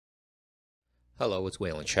Hello, it's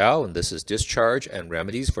Wayland Chow, and this is Discharge and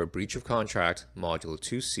Remedies for Breach of Contract, Module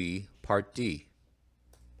 2C, Part D.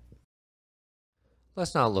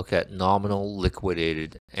 Let's now look at nominal,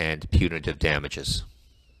 liquidated, and punitive damages.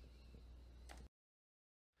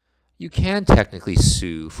 You can technically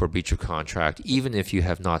sue for breach of contract even if you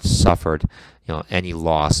have not suffered, any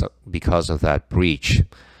loss because of that breach.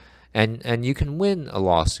 And you can win a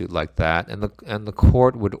lawsuit like that, and the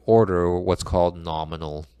court would order what's called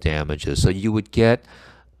nominal damages. So you would get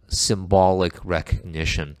symbolic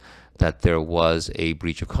recognition that there was a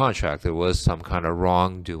breach of contract, there was some kind of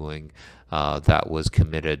wrongdoing that was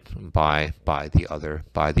committed by the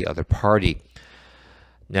other party.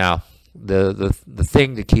 Now, the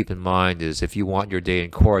thing to keep in mind is if you want your day in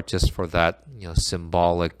court just for that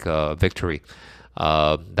symbolic victory,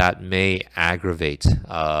 that may aggravate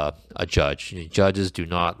a judge. Judges do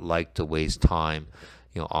not like to waste time,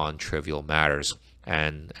 on trivial matters,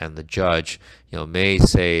 and the judge, may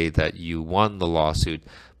say that you won the lawsuit,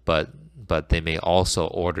 but they may also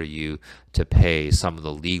order you to pay some of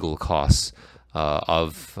the legal costs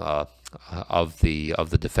of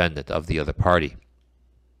the defendant, of the other party.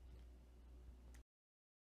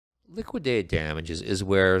 Liquidated damages is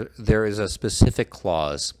where there is a specific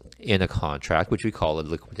clause in a contract, which we call a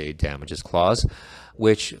liquidated damages clause,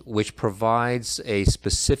 which provides a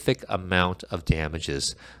specific amount of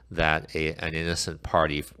damages that an innocent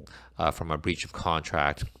party from a breach of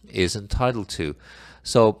contract is entitled to.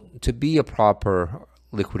 So to be a proper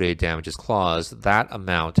liquidated damages clause, that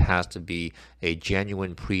amount has to be a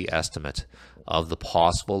genuine pre-estimate of the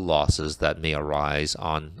possible losses that may arise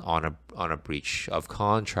on a breach of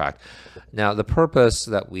contract. Now, the purpose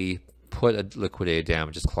that we put a liquidated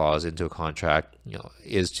damages clause into a contract,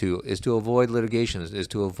 is to avoid litigation, is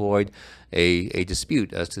to avoid a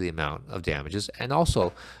dispute as to the amount of damages, and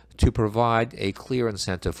also to provide a clear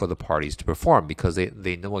incentive for the parties to perform, because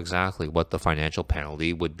they know exactly what the financial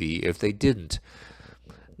penalty would be if they didn't.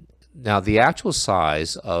 Now, the actual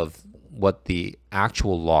size of what the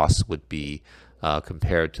actual loss would be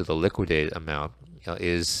compared to the liquidated amount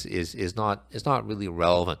is not really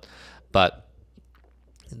relevant, but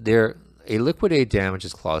a liquidated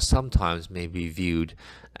damages clause sometimes may be viewed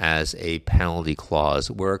as a penalty clause,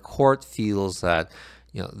 where a court feels that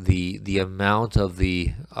the amount of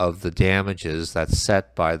the damages that's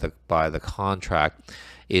set by the contract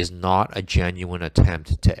is not a genuine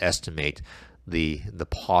attempt to estimate the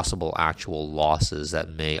possible actual losses that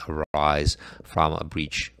may arise from a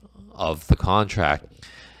breach of the contract.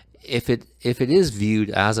 If it is viewed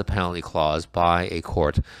as a penalty clause by a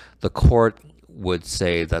court, the court would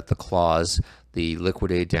say that the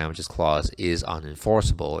liquidated damages clause is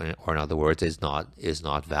unenforceable, or in other words, is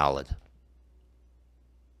not valid.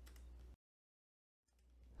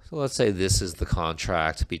 So let's say this is the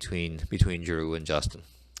contract between Drew and Justin,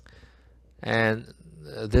 and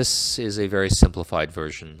this is a very simplified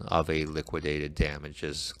version of a liquidated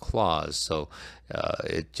damages clause. So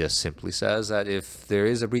it just simply says that if there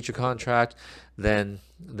is a breach of contract, then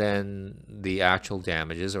the actual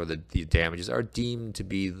damages, or the damages, are deemed to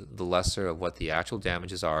be the lesser of what the actual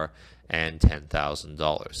damages are, and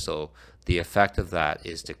 $10,000. So the effect of that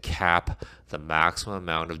is to cap the maximum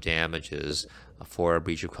amount of damages for a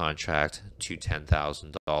breach of contract to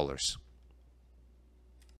 $10,000.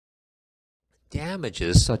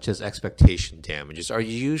 Damages, such as expectation damages, are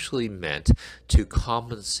usually meant to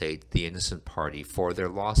compensate the innocent party for their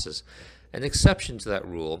losses. An exception to that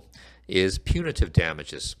rule is punitive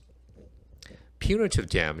damages. Punitive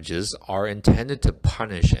damages are intended to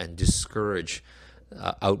punish and discourage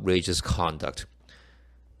outrageous conduct.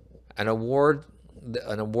 An award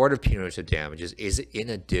of punitive damages is in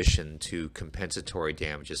addition to compensatory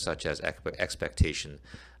damages, such as expectation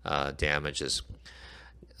damages.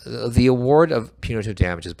 The award of punitive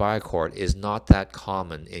damages by a court is not that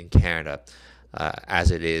common in Canada as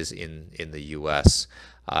it is in the U.S.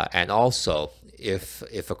 And also, if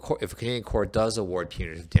a Canadian court does award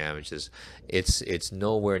punitive damages, it's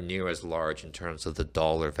nowhere near as large in terms of the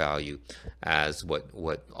dollar value as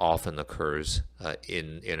what often occurs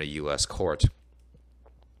in a U.S. court.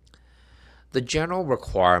 The general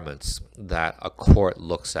requirements that a court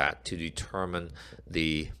looks at to determine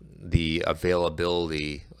the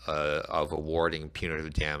availability of awarding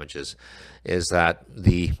punitive damages is that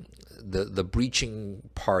the breaching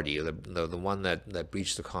party, the one that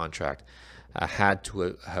breached the contract, had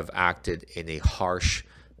to have acted in a harsh,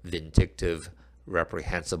 vindictive,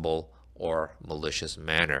 reprehensible, or malicious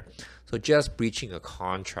manner. So just breaching a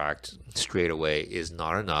contract straight away is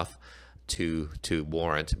not enough to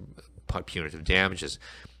warrant punitive damages.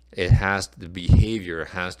 The behavior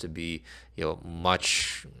has to be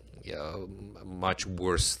much much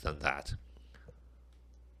worse than that.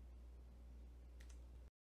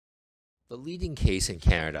 The leading case in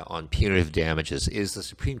Canada on punitive damages is the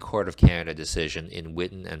Supreme Court of Canada decision in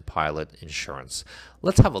Whitten and Pilot Insurance.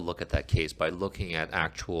 Let's have a look at that case by looking at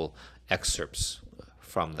actual excerpts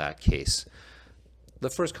from that case. The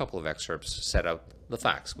first couple of excerpts set out the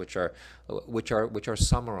facts, which are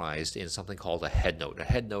summarized in something called a head note. A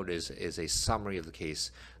head note is a summary of the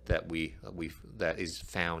case that is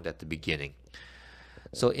found at the beginning.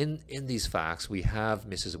 So in these facts, we have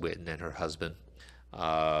Mrs. Whitten and her husband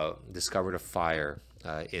discovered a fire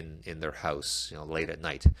in their house, late at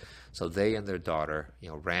night. So they and their daughter,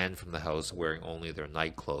 ran from the house wearing only their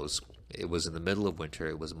night clothes. It was in the middle of winter.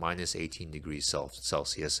 It was minus 18 degrees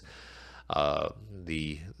Celsius. Mr.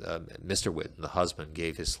 Whitten, the husband,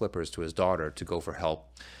 gave his slippers to his daughter to go for help,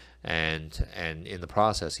 and in the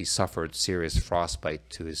process, he suffered serious frostbite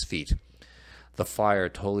to his feet. The fire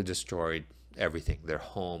totally destroyed everything, their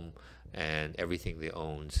home and everything they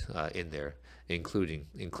owned in there, including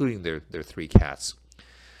their 3 cats.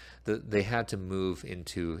 They had to move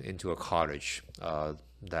into a cottage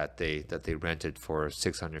that they rented for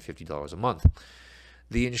 $650 a month.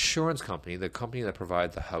 The insurance company, the company that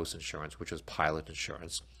provided the house insurance, which was Pilot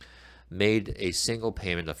Insurance, made a single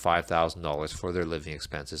payment of $5,000 for their living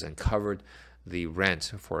expenses and covered the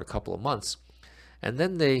rent for a couple of months. And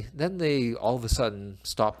then they all of a sudden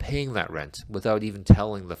stopped paying that rent without even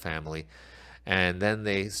telling the family. And then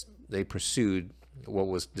they pursued what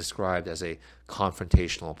was described as a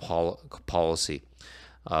confrontational policy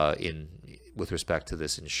with respect to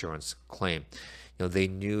this insurance claim. They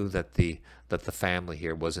knew that the family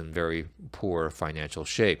here was in very poor financial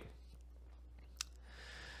shape.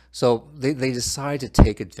 So they decided to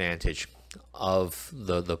take advantage of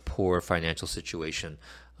the poor financial situation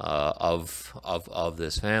of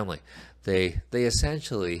this family. They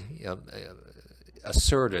essentially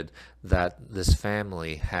asserted that this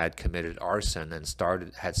family had committed arson and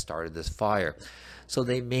had started this fire. So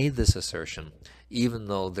they made this assertion, even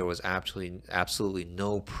though there was absolutely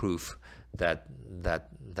no proof that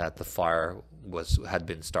the fire had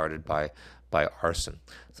been started by arson.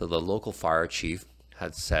 So the local fire chief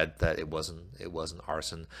had said that it wasn't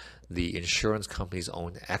arson. The insurance company's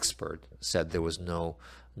own expert said there was no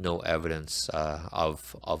evidence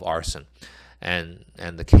of arson. And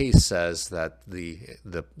the case says that the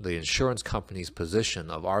insurance company's position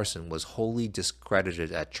of arson was wholly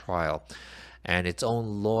discredited at trial, and its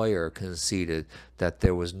own lawyer conceded that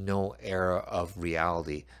there was no error of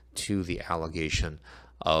reality to the allegation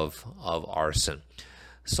of arson.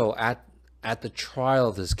 So at the trial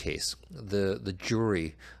of this case, the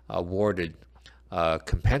jury awarded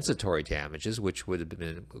compensatory damages, which would have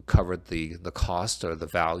been covered the cost or the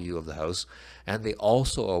value of the house, and they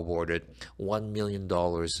also awarded $1 million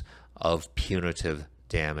of punitive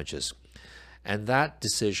damages. And that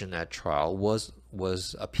decision at trial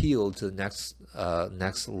was appealed to the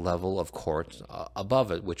next level of court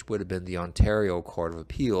above it, which would have been the Ontario Court of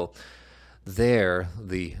Appeal. There,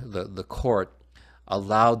 the court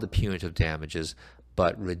allowed the punitive damages,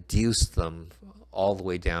 but reduced them all the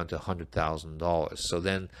way down to $100,000. So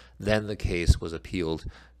then the case was appealed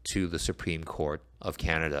to the Supreme Court of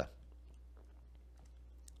Canada.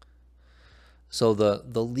 So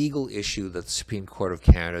the legal issue that the Supreme Court of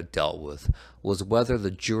Canada dealt with was whether the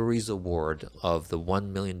jury's award of the $1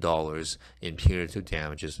 million in punitive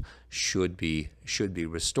damages should be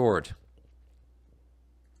restored.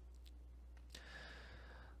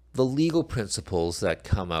 The legal principles that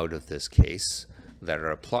come out of this case, that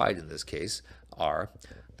are applied in this case, are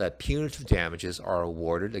that punitive damages are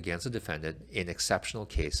awarded against a defendant in exceptional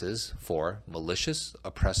cases for malicious,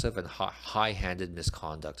 oppressive, and high-handed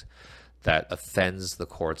misconduct that offends the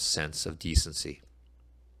court's sense of decency.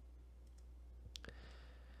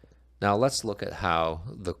 Now let's look at how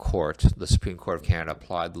the Supreme Court of Canada,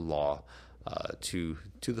 applied the law to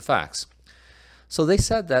the facts. So they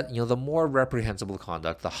said that the more reprehensible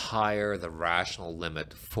conduct, the higher the rational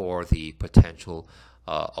limit for the potential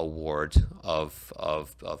award of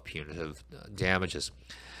punitive damages,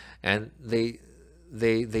 and they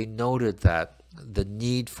noted that the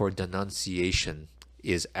need for denunciation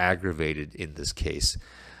is aggravated in this case,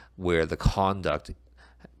 where the conduct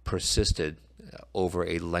persisted over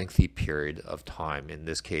a lengthy period of time. In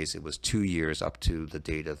this case, it was 2 years up to the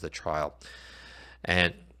date of the trial,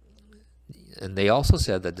 and they also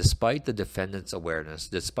said that despite the defendant's awareness,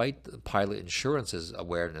 despite the Pilot Insurance's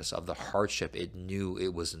awareness of the hardship it knew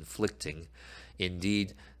it was inflicting,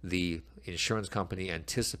 indeed, the insurance company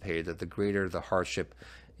anticipated that the greater the hardship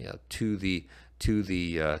to the to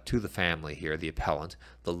the family here, the appellant,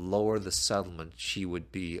 the lower the settlement she would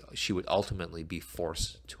ultimately be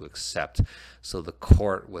forced to accept. So the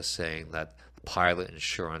court was saying that Pilot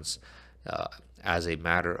Insurance, as a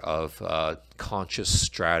matter of conscious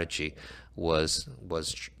strategy, was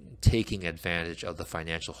taking advantage of the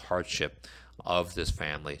financial hardship of this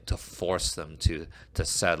family to force them to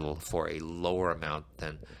settle for a lower amount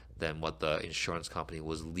than what the insurance company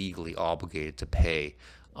was legally obligated to pay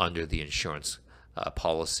under the insurance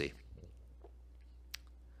policy.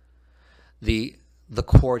 The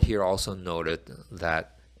court here also noted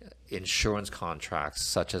that insurance contracts,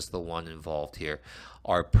 such as the one involved here,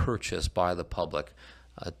 are purchased by the public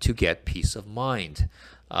to get peace of mind.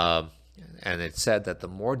 And it said that the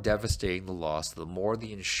more devastating the loss, the more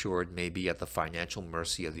the insured may be at the financial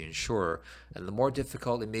mercy of the insurer, and the more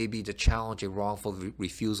difficult it may be to challenge a wrongful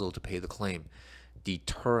refusal to pay the claim.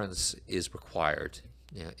 Deterrence is required,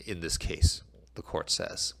 in this case, the court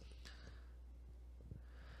says.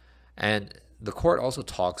 And the court also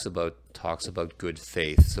talks about good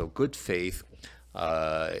faith. So good faith,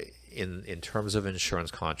 in terms of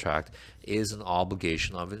insurance contract, is an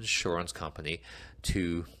obligation of an insurance company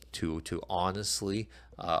to honestly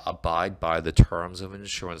abide by the terms of an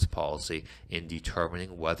insurance policy in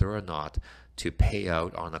determining whether or not to pay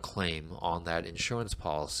out on a claim on that insurance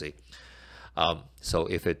policy. So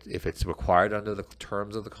if it's required under the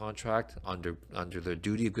terms of the contract, under the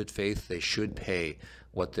duty of good faith, they should pay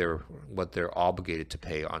what they're obligated to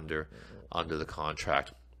pay under the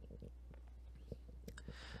contract.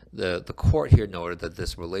 The court here noted that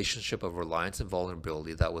this relationship of reliance and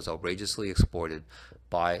vulnerability that was outrageously exploited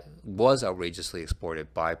by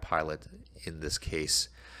Pilot in this case,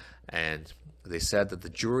 and they said that the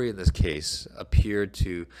jury in this case appeared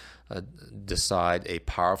to decide a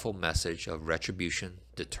powerful message of retribution,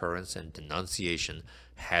 deterrence, and denunciation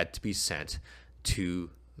had to be sent to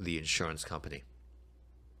the insurance company.